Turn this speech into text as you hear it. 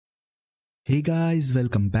Hey guys,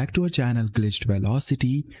 welcome back to our channel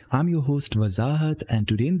GLITCHEDVELO. I'm your host Wazahat, and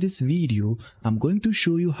today in this video I'm going to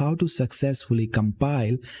show you how to successfully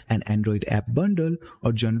compile an Android app bundle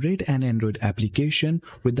or generate an Android application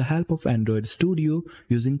with the help of Android Studio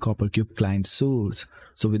using CopperCube client source.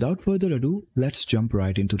 So without further ado, let's jump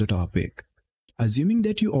right into the topic. Assuming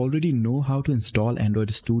that you already know how to install Android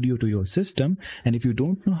Studio to your system, and if you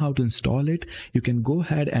don't know how to install it, you can go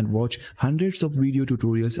ahead and watch hundreds of video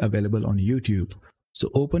tutorials available on YouTube. So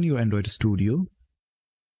open your Android Studio.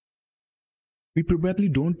 We probably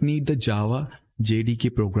don't need the Java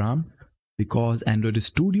JDK program because Android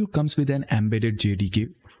Studio comes with an embedded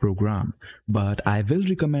JDK program, but I will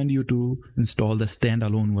recommend you to install the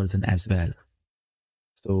standalone version as well.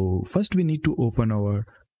 So first we need to open our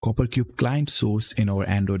CopperCube client source in our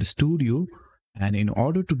Android Studio, and in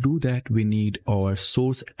order to do that we need our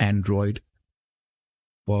source Android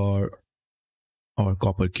for our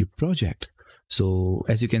CopperCube project. So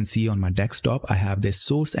as you can see on my desktop, I have this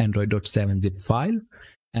source android.7 zip file,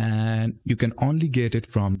 and you can only get it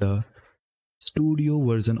from the Studio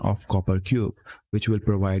version of CopperCube, which will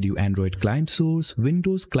provide you Android client source,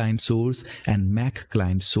 Windows client source, and Mac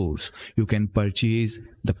client source. You can purchase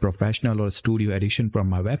the professional or studio edition from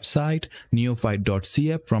my website,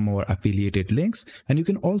 neophyte.cf, from our affiliated links, and you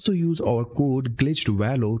can also use our code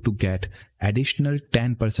GLITCHEDVELO to get additional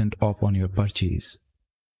 10% off on your purchase.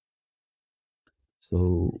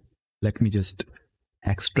 So let me just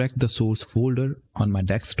extract the source folder on my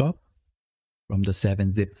desktop from the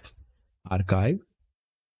 7-zip archive,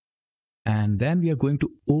 and then we are going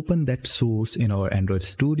to open that source in our Android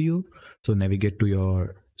Studio. So navigate to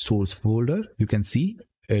your source folder. You can see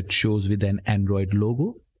it shows with an Android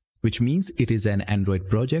logo, which means it is an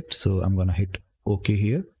Android project. So I'm gonna hit OK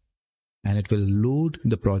here, and it will load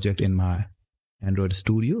the project in my Android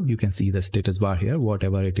Studio. You can see the status bar here,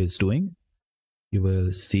 whatever it is doing you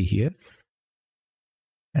will see here,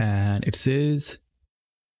 and it says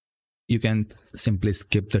you can simply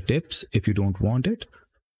skip the tips if you don't want it.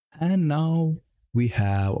 And now we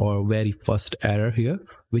have our very first error here,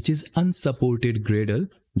 which is unsupported Gradle.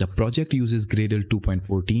 The project uses Gradle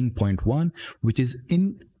 2.14.1, which is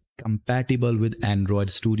incompatible with Android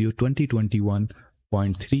Studio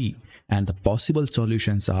 2021.3, and the possible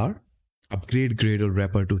solutions are upgrade Gradle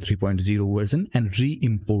wrapper to 3.0 version and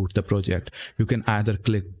re-import the project. You can either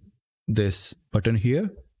click this button here,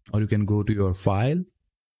 or you can go to your file,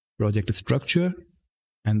 project structure,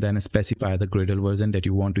 and then specify the Gradle version that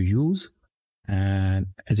you want to use. And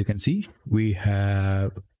as you can see, we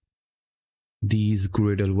have these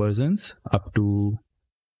Gradle versions up to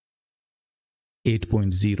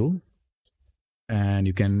 8.0, and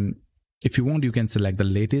you can, if you want, you can select the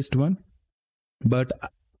latest one, but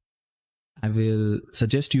I will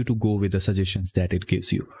suggest you to go with the suggestions that it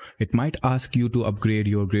gives you. It might ask you to upgrade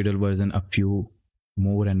your Gradle version a few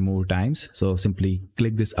more and more times, so simply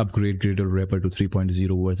click this upgrade Gradle wrapper to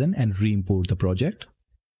 3.0 version and re-import the project,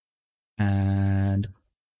 and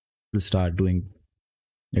we'll start doing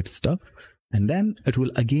its stuff. And then it will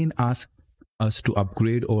again ask us to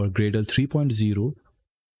upgrade our Gradle 3.0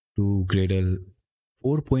 to Gradle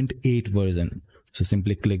 4.8 version. So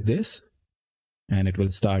simply click this, and it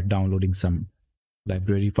will start downloading some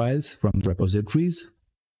library files from repositories,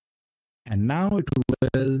 and now it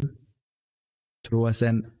will throw us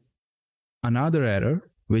another error,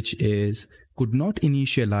 which is could not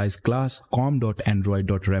initialize class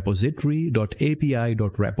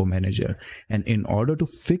com.android.repository.api.repo-manager. And in order to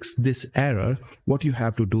fix this error, what you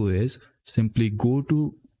have to do is simply go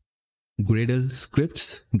to Gradle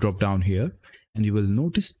scripts drop down here, and you will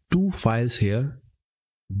notice two files here,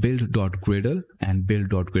 build.gradle and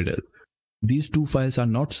build.gradle. These two files are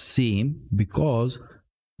not same because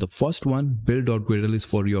the first one, build.gradle, is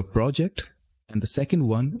for your project, and the second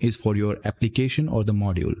one is for your application or the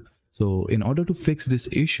module. So in order to fix this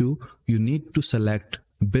issue, you need to select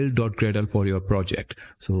build.gradle for your project.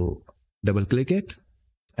 So double click it,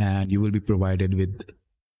 and you will be provided with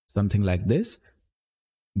something like this: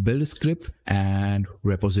 build script and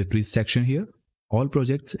repositories section here, all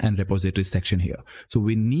projects and repositories section here. So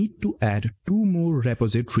we need to add two more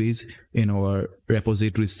repositories in our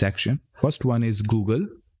repositories section. First one is Google,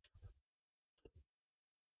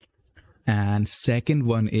 and second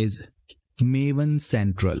one is Maven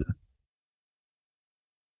Central.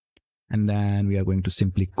 And then we are going to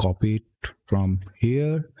simply copy it from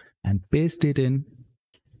here and paste it in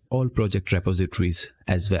all project repositories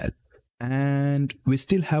as well. And we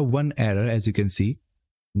still have one error. As you can see,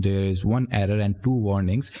 there is one error and two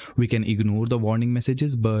warnings. We can ignore the warning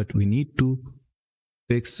messages, but we need to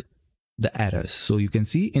fix the errors. So you can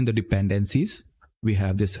see in the dependencies, we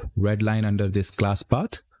have this red line under this class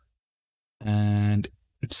path, and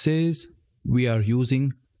it says we are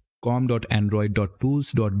using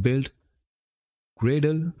com.android.tools.build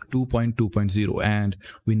Gradle 2.2.0, and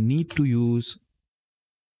we need to use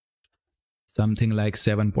something like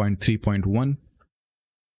 7.3.1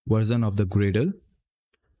 version of the Gradle.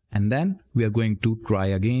 And then we are going to try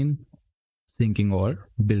again syncing our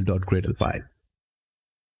build.gradle file.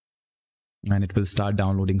 And it will start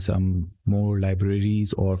downloading some more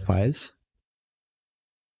libraries or files.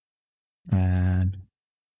 And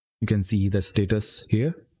you can see the status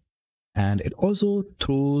here. And it also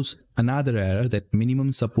throws another error that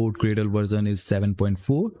minimum support Gradle version is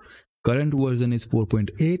 7.4, current version is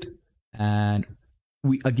 4.8, and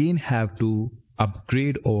we again have to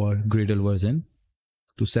upgrade our Gradle version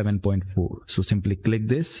to 7.4. So simply click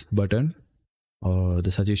this button or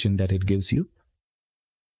the suggestion that it gives you,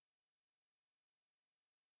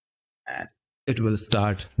 and it will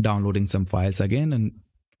start downloading some files again and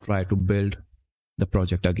try to build the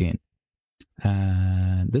project again.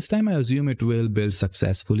 And this time I assume it will build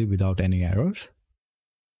successfully without any errors.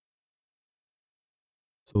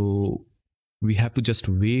 So we have to just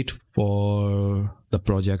wait for the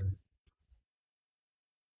project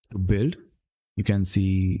to build. You can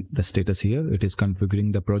see the status here. It is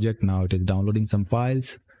configuring the project. Now it is downloading some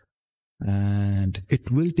files, and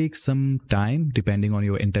it will take some time depending on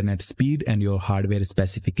your internet speed and your hardware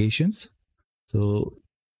specifications. So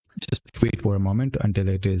just wait for a moment until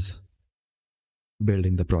it is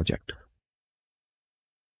building the project.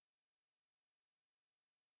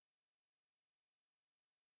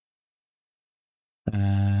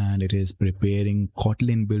 And it is preparing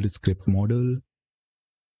Kotlin build script model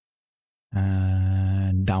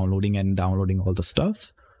and downloading all the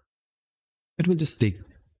stuffs. It will just take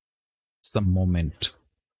some moment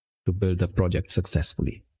to build the project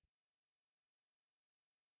successfully.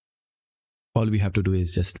 All we have to do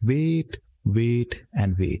is just wait,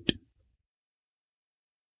 and wait.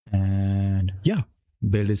 And yeah,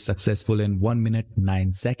 build is successful in 1 minute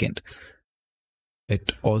 9 seconds.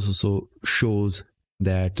 It also shows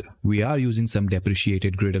that we are using some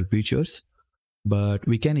depreciated Gradle features, but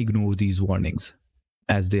we can ignore these warnings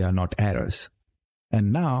as they are not errors.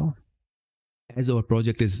 And now, as our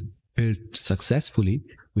project is built successfully,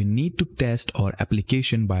 we need to test our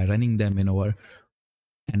application by running them in our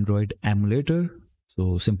Android emulator.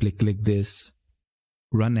 So simply click this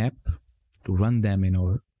run app to run them in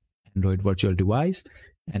our Android virtual device.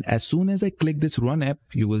 And as soon as I click this run app,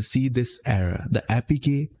 you will see this error. The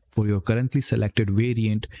APK for your currently selected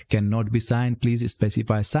variant cannot be signed. Please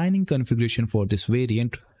specify signing configuration for this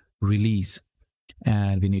variant release.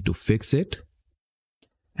 And we need to fix it.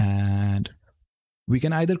 And we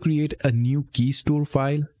can either create a new key store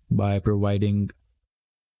file by providing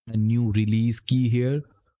a new release key here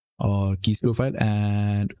or key store file,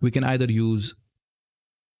 and we can either use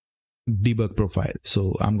debug profile.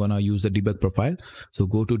 So I'm gonna use the debug profile. So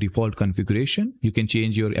go to default configuration. You can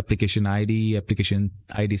change your application ID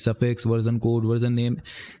suffix, version code, version name,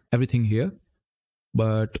 everything here.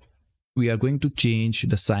 But we are going to change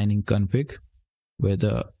the signing config with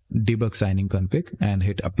the debug signing config and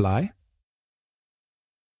hit apply.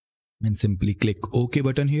 And simply click OK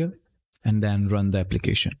button here and then run the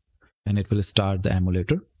application. And it will start the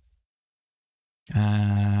emulator.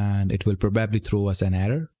 And it will probably throw us an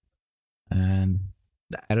error. And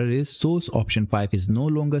the error is source option 5 is no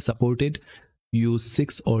longer supported. Use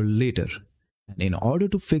 6 or later. And in order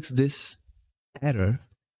to fix this error,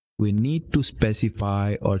 we need to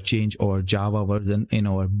specify or change our Java version in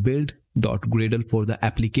our build.gradle for the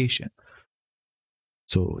application.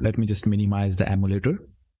 So let me just minimize the emulator.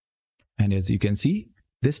 And as you can see,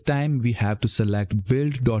 this time we have to select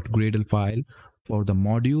build.gradle file for the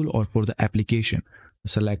module or for the application.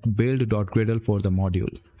 Select build.gradle for the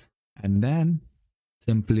module. And then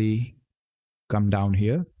simply come down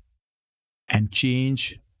here and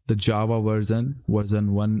change the Java version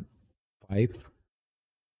 1.5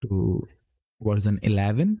 to version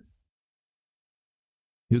 11.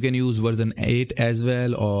 You can use version 8 as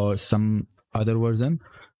well or some other version,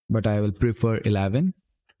 but I will prefer 11.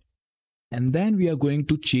 And then we are going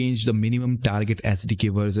to change the minimum target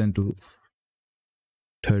SDK version to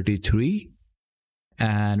 33.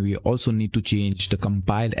 And we also need to change the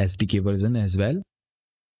compiled SDK version as well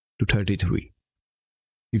to 33.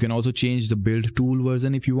 You can also change the build tool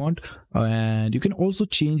version if you want. And you can also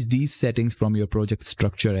change these settings from your project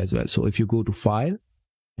structure as well. So if you go to File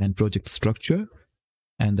and Project Structure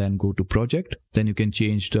and then go to Project, then you can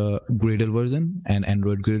change the Gradle version and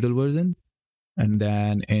Android Gradle version. And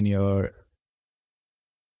then in your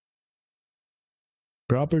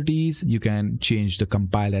properties, you can change the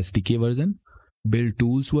compile SDK version, build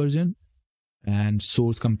tools version, and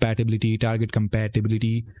source compatibility, target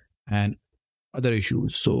compatibility, and other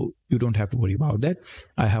issues. So you don't have to worry about that.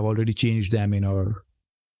 I have already changed them in our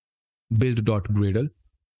build.gradle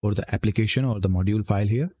for the application or the module file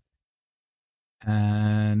here.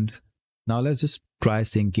 And now let's just try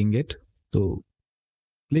syncing it. So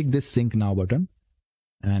click this sync now button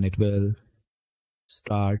and it will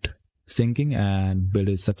start syncing, and build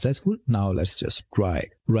is successful. Now let's just try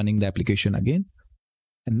running the application again.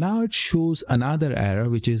 And now it shows another error,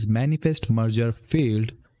 which is manifest merger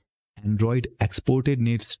failed. Android exported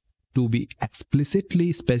needs to be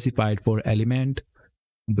explicitly specified for element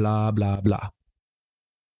blah blah blah.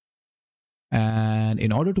 And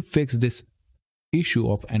in order to fix this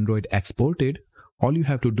issue of Android exported, all you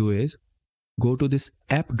have to do is go to this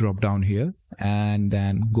app drop down here and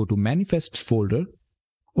then go to manifests folder,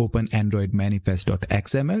 open Android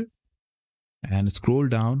manifest.xml and scroll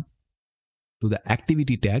down to the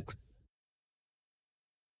activity tag.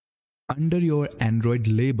 Under your Android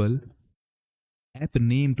label, app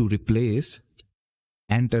name to replace,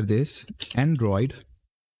 enter this Android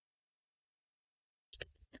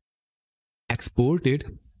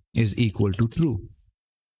exported is equal to true,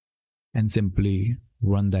 and simply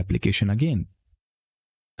run the application again.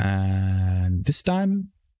 And this time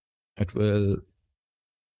it will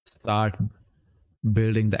start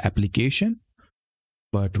building the application,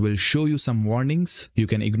 but will show you some warnings. You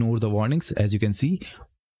can ignore the warnings. As you can see,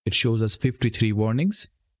 it shows us 53 warnings,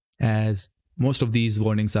 as most of these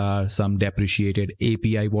warnings are some deprecated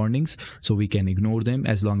API warnings, so we can ignore them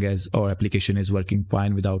as long as our application is working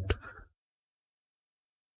fine without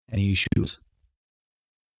any issues.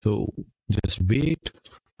 So just wait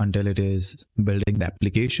until it is building the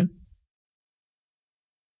application.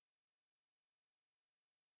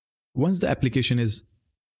 Once the application is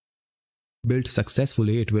built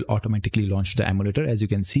successfully, it will automatically launch the emulator, as you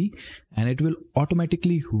can see, and it will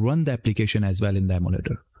automatically run the application as well in the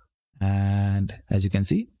emulator. And as you can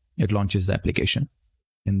see, it launches the application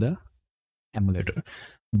in the emulator.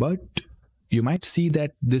 But you might see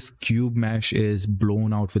that this cube mesh is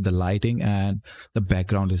blown out with the lighting and the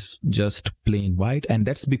background is just plain white, and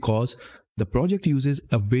that's because the project uses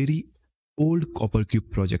a very old CopperCube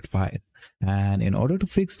project file. And in order to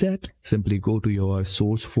fix that, simply go to your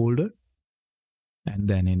source folder and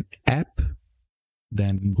then in app,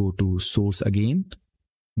 then go to source again,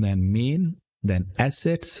 then main, then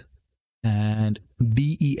assets and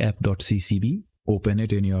def.ccb. Open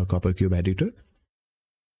it in your CopperCube editor.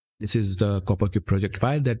 This is the CopperCube project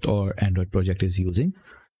file that our Android project is using.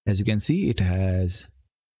 As you can see, it has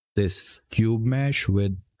this cube mesh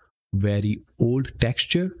with very old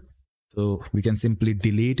texture. So we can simply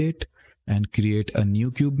delete it and create a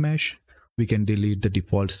new cube mesh. We can delete the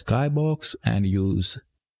default skybox and use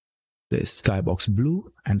this skybox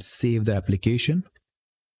blue and save the application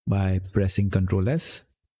by pressing Ctrl S.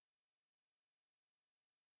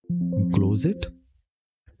 Close it.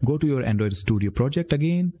 Go to your Android Studio project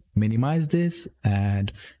again, minimize this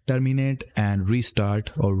and terminate and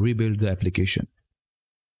restart or rebuild the application.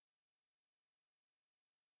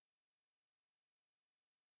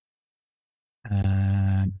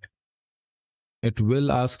 And it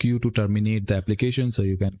will ask you to terminate the application, so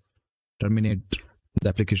you can terminate the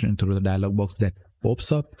application through the dialog box that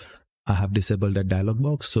pops up. I have disabled that dialog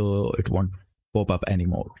box so it won't pop up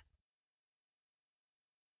anymore.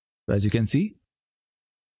 As you can see,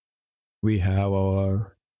 we have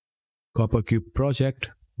our CopperCube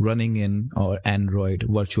project running in our Android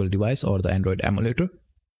virtual device or the Android emulator.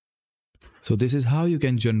 So this is how you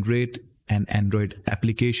can generate an Android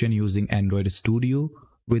application using Android Studio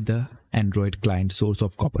with the Android client source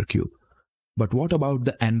of CopperCube. But what about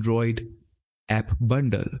the Android app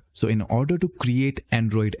bundle? So in order to create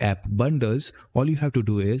Android app bundles, all you have to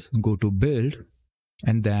do is go to build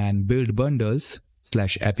and then build bundles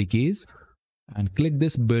 /apks and click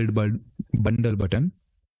this build bundle button,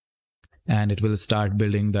 and it will start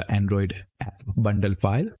building the Android app bundle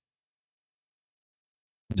file.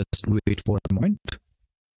 Just wait for a moment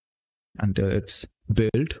until it's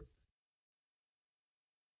built.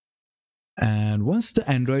 And once the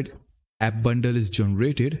Android app bundle is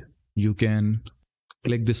generated, you can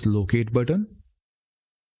click this locate button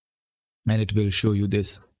and it will show you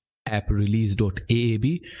this app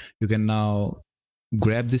release.aab. You can now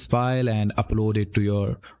grab this file and upload it to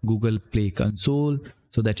your Google Play console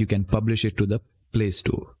so that you can publish it to the Play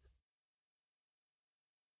Store.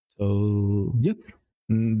 So yep,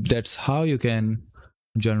 that's how you can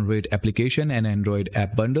generate application and Android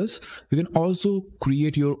app bundles. You can also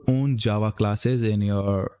create your own Java classes in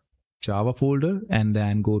your Java folder and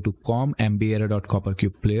then go to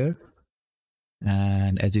com.mberror.coppercube player.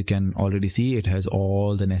 And as you can already see, it has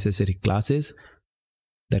all the necessary classes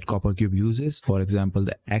that CopperCube uses. For example,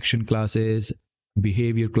 the action classes,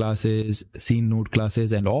 behavior classes, scene node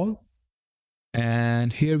classes, and all.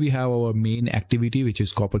 And here we have our main activity, which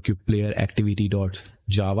is CopperCube player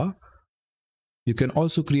activity.java. You can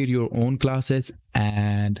also create your own classes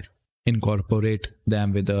and incorporate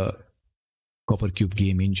them with the CopperCube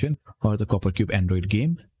game engine or the CopperCube Android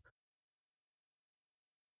game.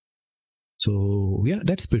 So yeah,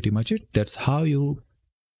 that's pretty much it. That's how you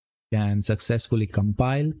can successfully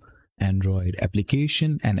compile Android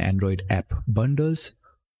application and Android app bundles.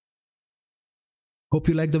 Hope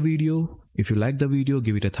you like the video. If you like the video,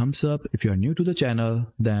 give it a thumbs up. If you are new to the channel,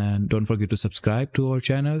 then don't forget to subscribe to our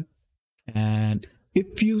channel. And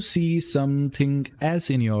if you see something else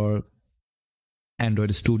in your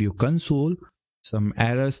Android Studio console, some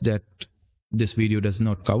errors that this video does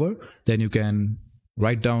not cover, then you can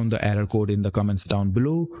write down the error code in the comments down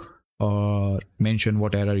below, or mention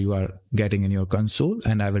what error you are getting in your console,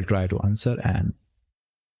 and I will try to answer and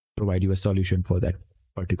provide you a solution for that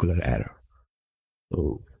particular error.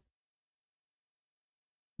 So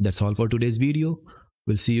that's all for today's video.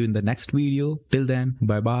 We'll see you in the next video. Till then,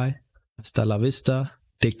 bye bye. Hasta la vista.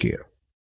 Take care.